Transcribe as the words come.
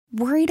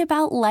Worried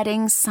about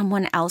letting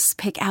someone else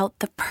pick out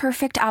the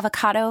perfect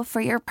avocado for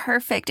your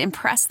perfect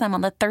impress them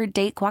on the third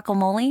date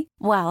guacamole?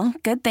 Well,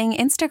 good thing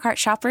Instacart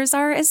shoppers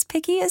are as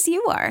picky as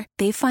you are.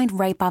 They find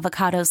ripe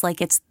avocados like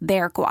it's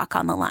their guac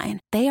on the line.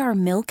 They are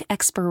milk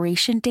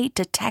expiration date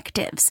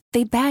detectives.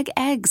 They bag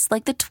eggs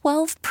like the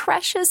 12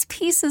 precious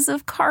pieces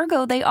of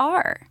cargo they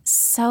are.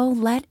 So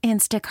let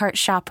Instacart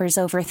shoppers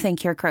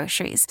overthink your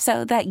groceries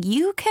so that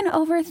you can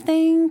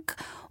overthink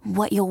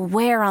what you'll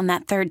wear on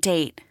that third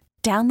date.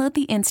 Download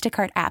the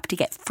Instacart app to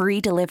get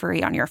free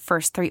delivery on your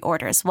first 3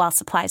 orders while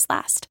supplies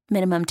last.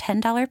 Minimum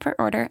 $10 per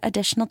order.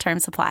 Additional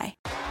terms apply.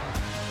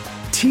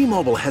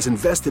 T-Mobile has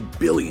invested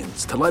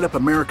billions to light up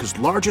America's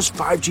largest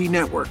 5G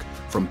network,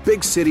 from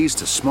big cities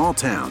to small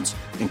towns,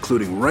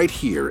 including right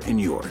here in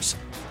yours.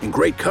 And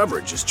great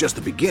coverage is just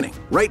the beginning.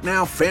 Right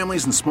now,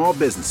 families and small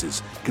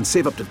businesses can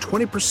save up to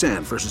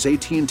 20% versus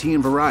AT&T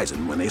and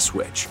Verizon when they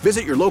switch.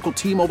 Visit your local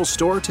T-Mobile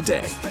store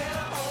today.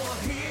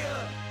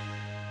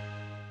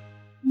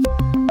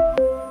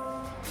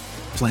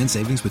 Plan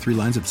savings with 3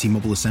 lines of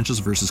T-Mobile Essentials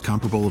versus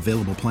comparable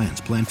available plans.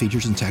 Plan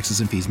features and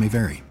taxes and fees may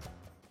vary.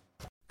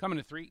 Coming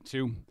to 3,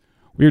 2.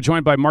 We are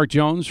joined by Mark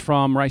Jones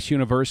from Rice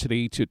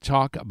University to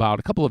talk about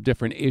a couple of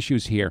different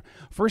issues here.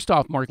 First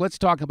off, Mark, let's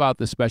talk about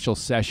the special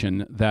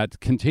session that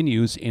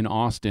continues in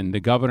Austin. The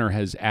governor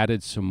has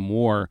added some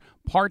more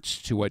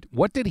parts to it.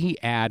 What did he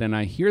add? And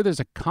I hear there's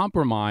a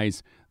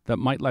compromise that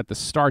might let the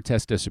STAAR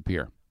test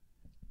disappear.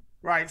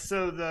 Right.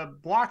 So the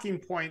blocking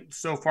point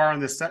so far in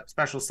this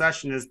special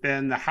session has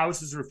been the House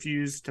has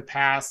refused to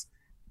pass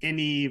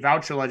any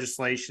voucher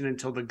legislation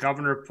until the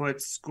governor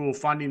puts school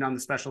funding on the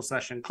special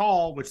session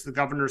call, which the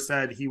governor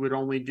said he would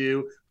only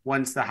do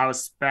once the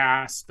House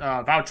passed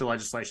voucher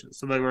legislation.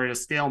 So they were at a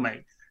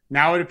stalemate.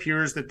 Now it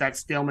appears that that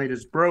stalemate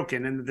is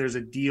broken and that there's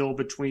a deal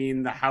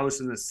between the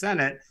House and the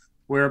Senate,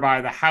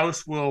 whereby the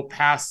House will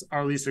pass, or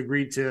at least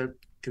agree to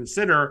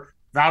consider,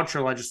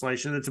 voucher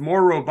legislation that's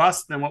more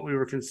robust than what we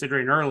were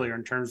considering earlier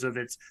in terms of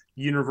its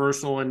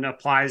universal and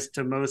applies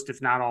to most,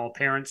 if not all,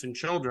 parents and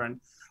children.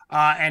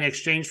 In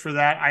exchange for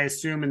that, I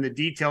assume in the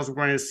details, we're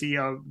going to see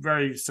a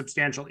very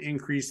substantial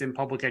increase in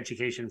public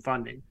education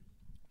funding.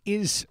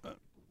 Is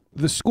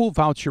the school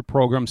voucher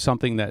program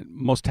something that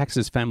most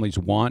Texas families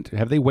want?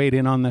 Have they weighed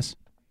in on this?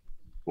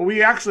 Well,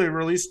 we actually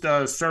released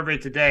a survey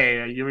today,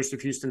 a University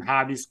of Houston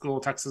Hobby School,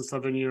 Texas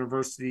Southern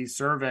University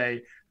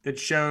survey that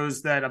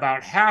shows that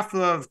about half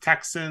of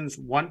Texans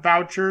want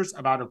vouchers,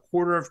 about a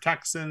quarter of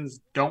Texans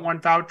don't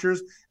want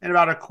vouchers, and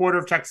about a quarter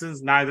of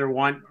Texans neither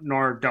want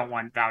nor don't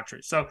want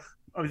vouchers. So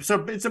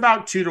it's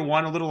about 2 to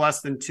 1, a little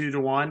less than 2 to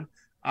 1,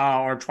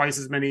 or twice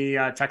as many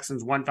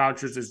Texans want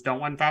vouchers as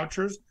don't want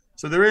vouchers.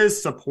 So there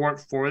is support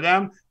for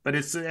them, but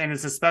it's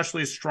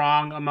especially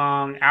strong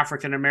among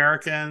African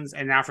Americans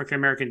and African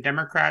American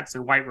Democrats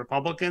and white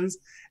Republicans.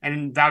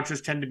 And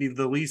vouchers tend to be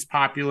the least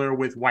popular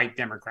with white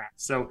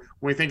Democrats. So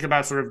when we think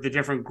about sort of the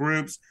different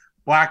groups,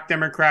 Black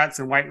Democrats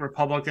and white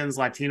Republicans,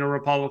 Latino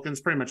Republicans,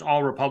 pretty much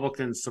all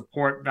Republicans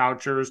support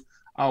vouchers.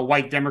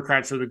 White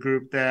Democrats are the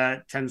group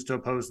that tends to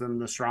oppose them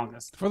the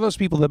strongest. For those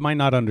people that might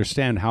not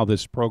understand how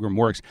this program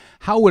works,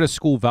 how would a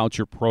school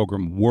voucher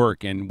program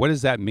work, and what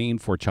does that mean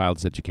for a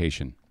child's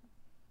education?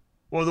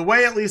 Well, the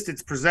way at least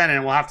it's presented,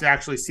 and we'll have to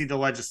actually see the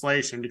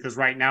legislation because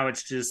right now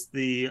it's just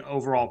the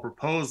overall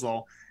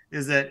proposal,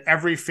 is that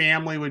every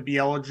family would be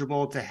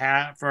eligible to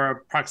have for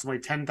approximately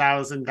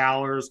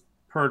 $10,000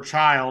 per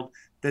child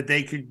that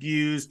they could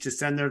use to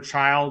send their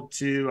child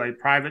to a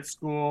private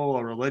school,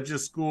 a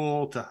religious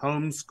school, to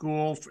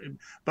homeschool,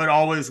 but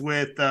always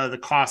with the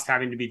cost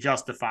having to be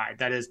justified.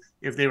 That is,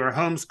 if they were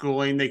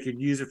homeschooling, they could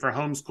use it for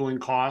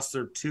homeschooling costs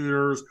or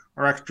tutors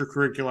or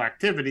extracurricular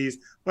activities,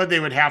 but they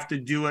would have to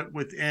do it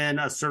within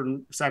a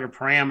certain set of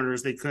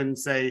parameters. They couldn't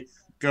say,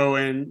 go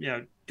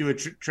and do a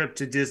trip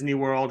to Disney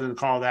World and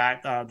call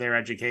that their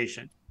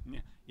education.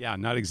 Yeah,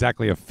 not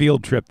exactly a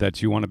field trip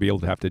that you want to be able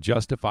to have to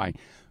justify.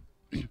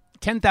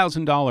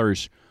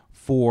 $10,000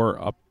 for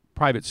a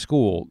private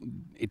school,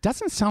 it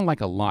doesn't sound like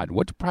a lot.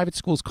 What do private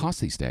schools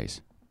cost these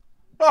days?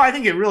 Well, I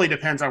think it really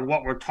depends on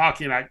what we're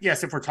talking about.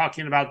 Yes, if we're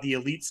talking about the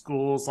elite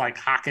schools like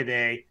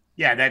Hockaday,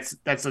 yeah,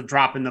 that's a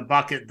drop in the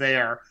bucket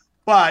there.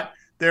 But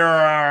there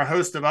are a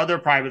host of other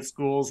private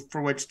schools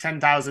for which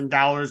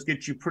 $10,000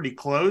 gets you pretty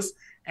close.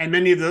 And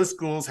many of those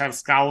schools have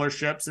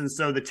scholarships. And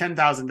so the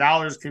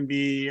 $10,000 can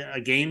be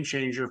a game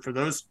changer for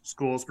those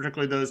schools,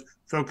 particularly those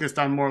focused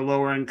on more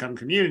lower income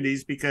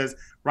communities, because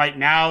right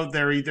now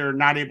they're either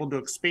not able to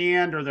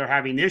expand or they're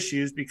having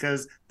issues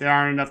because there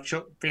aren't enough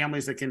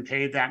families that can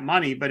pay that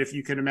money. But if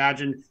you could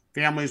imagine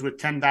families with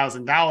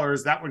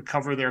 $10,000, that would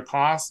cover their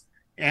costs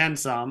and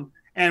some.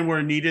 And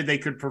where needed, they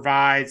could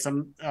provide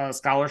some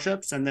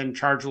scholarships and then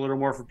charge a little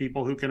more for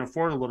people who can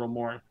afford a little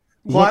more.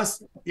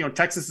 Plus,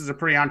 Texas is a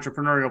pretty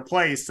entrepreneurial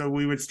place, so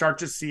we would start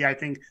to see, I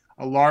think,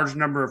 a large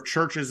number of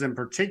churches in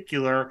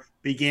particular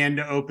began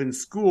to open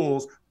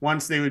schools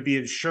once they would be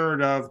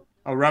assured of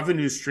a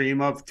revenue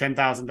stream of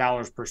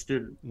 $10,000 per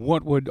student.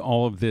 What would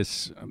all of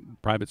this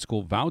private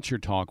school voucher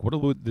talk, what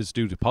would this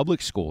do to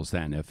public schools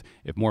then if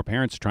more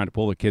parents are trying to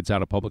pull their kids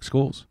out of public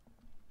schools?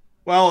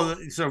 Well,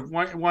 so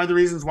one of the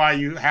reasons why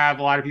you have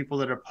a lot of people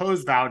that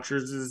oppose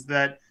vouchers is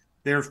that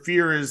their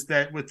fear is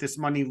that with this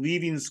money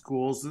leaving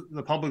schools,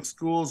 the public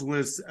schools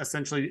would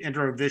essentially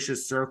enter a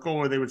vicious circle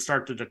where they would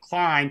start to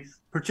decline,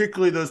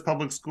 particularly those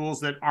public schools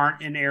that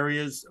aren't in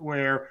areas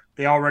where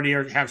they already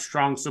have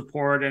strong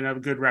support and a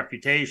good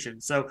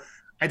reputation. So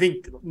I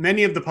think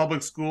many of the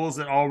public schools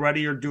that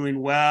already are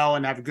doing well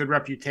and have a good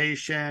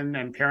reputation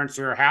and parents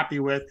are happy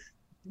with,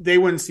 they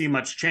wouldn't see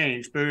much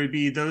change. But it would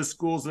be those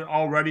schools that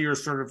already are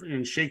sort of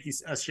in a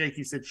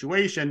shaky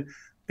situation.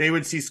 They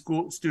would see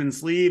school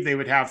students leave, they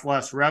would have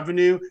less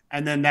revenue,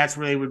 and then that's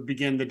where they would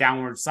begin the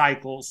downward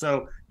cycle.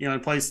 So,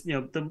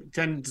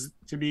 tends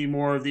to be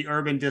more of the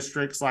urban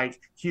districts like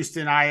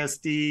Houston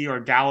ISD or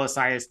Dallas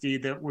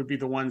ISD that would be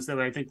the ones that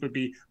I think would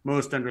be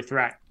most under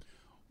threat.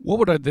 What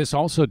would this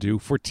also do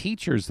for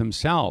teachers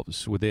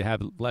themselves? Would they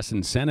have less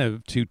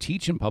incentive to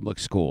teach in public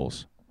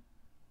schools?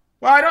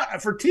 Well,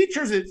 for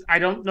teachers, I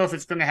don't know if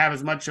it's going to have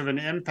as much of an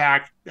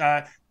impact.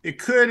 It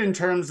could in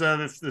terms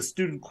of if the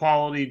student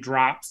quality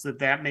drops,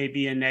 that may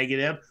be a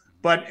negative.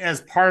 But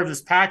as part of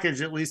this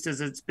package, at least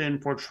as it's been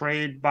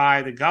portrayed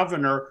by the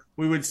governor,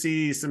 we would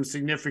see some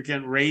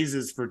significant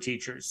raises for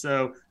teachers.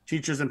 So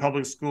teachers in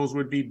public schools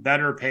would be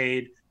better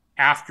paid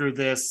after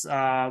this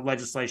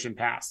legislation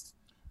passed.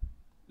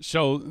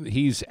 So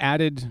he's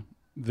added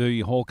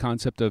the whole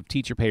concept of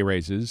teacher pay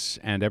raises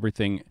and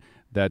everything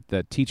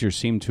that teachers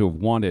seem to have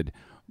wanted.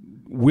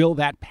 Will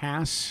that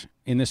pass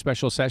in this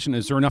special session?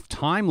 Is there enough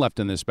time left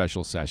in this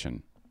special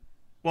session?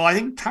 Well, I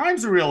think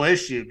time's a real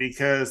issue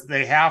because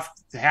they have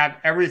to have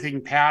everything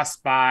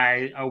passed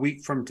by a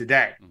week from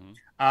today.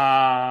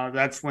 Mm-hmm.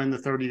 That's when the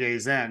 30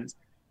 days ends.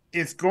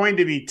 It's going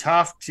to be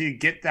tough to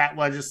get that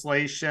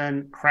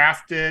legislation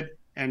crafted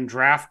and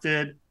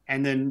drafted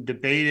and then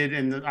debated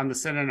on the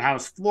Senate and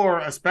House floor,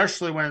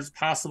 especially when it's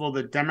possible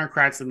that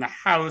Democrats in the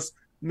House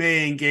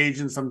may engage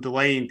in some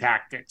delaying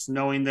tactics,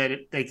 knowing that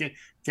they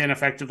can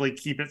effectively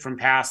keep it from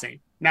passing.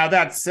 Now,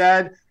 that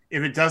said,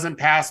 if it doesn't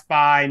pass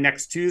by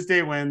next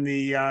Tuesday when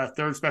the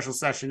third special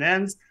session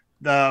ends,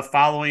 the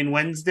following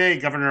Wednesday,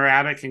 Governor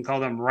Abbott can call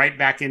them right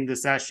back into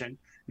session.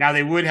 Now,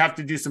 they would have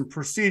to do some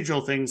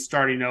procedural things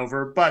starting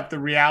over, but the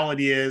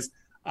reality is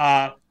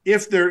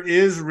if there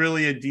is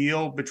really a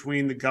deal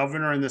between the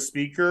governor and the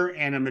speaker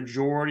and a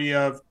majority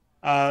of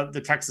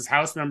the Texas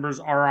House members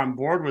are on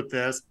board with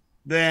this,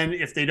 then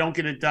if they don't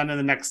get it done in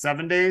the next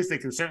 7 days, they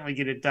can certainly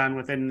get it done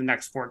within the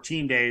next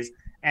 14 days.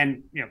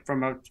 And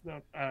from a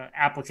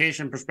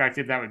application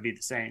perspective, that would be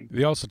the same.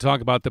 They also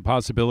talk about the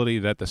possibility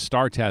that the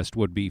STAAR Test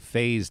would be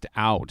phased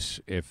out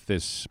if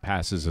this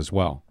passes as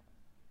well.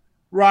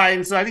 Right,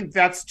 and so I think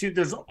that's too.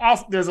 There's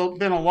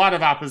been a lot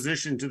of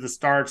opposition to the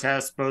STAAR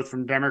Test, both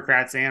from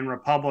Democrats and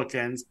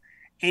Republicans,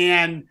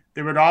 and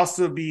there would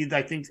also be,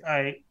 I think,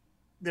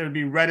 there would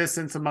be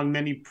reticence among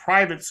many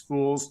private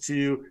schools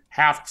to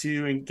have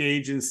to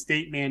engage in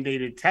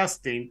state-mandated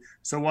testing.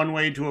 So one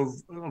way to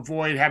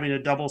avoid having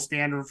a double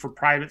standard for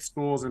private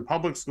schools and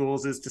public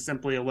schools is to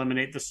simply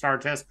eliminate the STAAR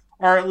Test,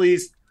 or at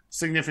least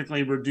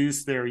significantly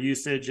reduce their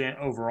usage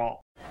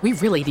overall. We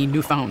really need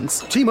new phones.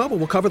 T-Mobile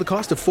will cover the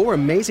cost of 4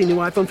 amazing new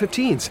iPhone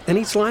 15s, and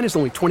each line is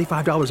only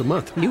 $25 a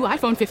month. New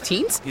iPhone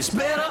 15s? It's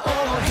better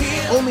over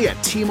here. Only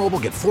at T-Mobile,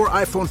 get 4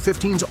 iPhone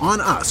 15s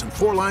on us and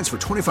 4 lines for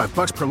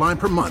 $25 per line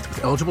per month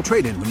with eligible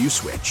trade-in when you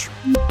switch.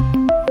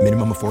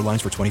 Minimum of 4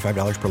 lines for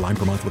 $25 per line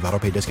per month with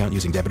autopay discount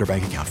using debit or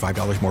bank account.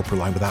 $5 more per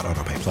line without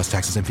autopay, plus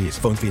taxes and fees.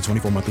 Phone fee at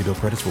 24 monthly bill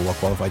credits for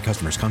well-qualified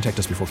customers. Contact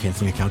us before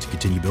canceling account to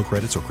continue bill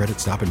credits or credit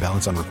stop and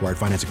balance on required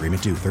finance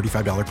agreement due.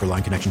 $35 per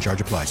line connection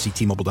charge applies. See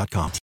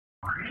T-Mobile.com.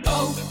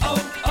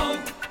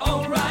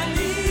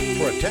 O'Reilly.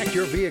 Protect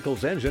your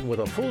vehicle's engine with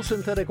a full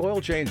synthetic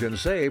oil change and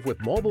save with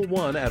Mobile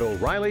One at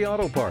O'Reilly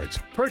Auto Parts.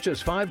 Purchase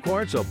 5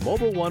 quarts of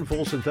Mobile One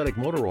full synthetic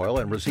motor oil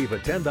and receive a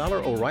 $10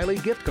 O'Reilly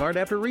gift card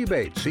after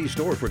rebate. See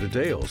store for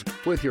details.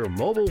 With your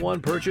Mobile One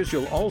purchase,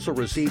 you'll also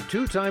receive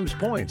 2 times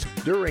points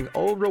during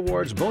O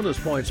Rewards Bonus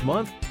Points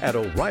Month at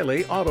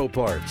O'Reilly Auto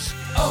Parts.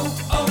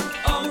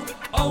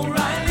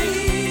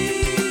 O'Reilly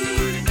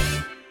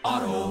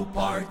Auto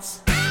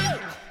Parts.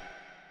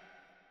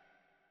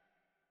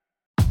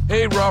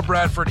 Hey, Rob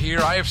Bradford here.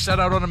 I have set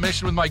out on a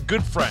mission with my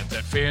good friends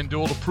at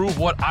FanDuel to prove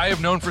what I have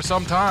known for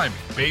some time.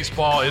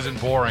 Baseball isn't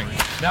boring.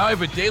 Now I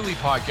have a daily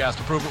podcast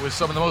to prove it with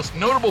some of the most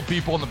notable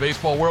people in the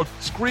baseball world,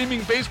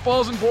 screaming baseball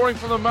isn't boring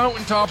from the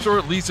mountaintops, or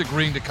at least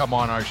agreeing to come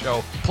on our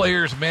show.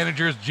 Players,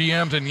 managers,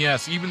 GMs, and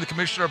yes, even the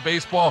commissioner of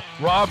baseball,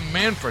 Rob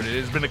Manfred. It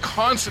has been a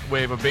constant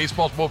wave of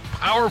baseball's most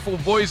powerful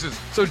voices.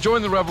 So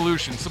join the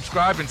revolution.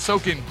 Subscribe and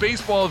soak in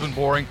Baseball Isn't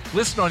Boring.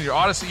 Listen on your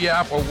Odyssey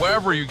app or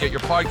wherever you get your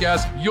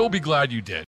podcasts. You'll be glad you did.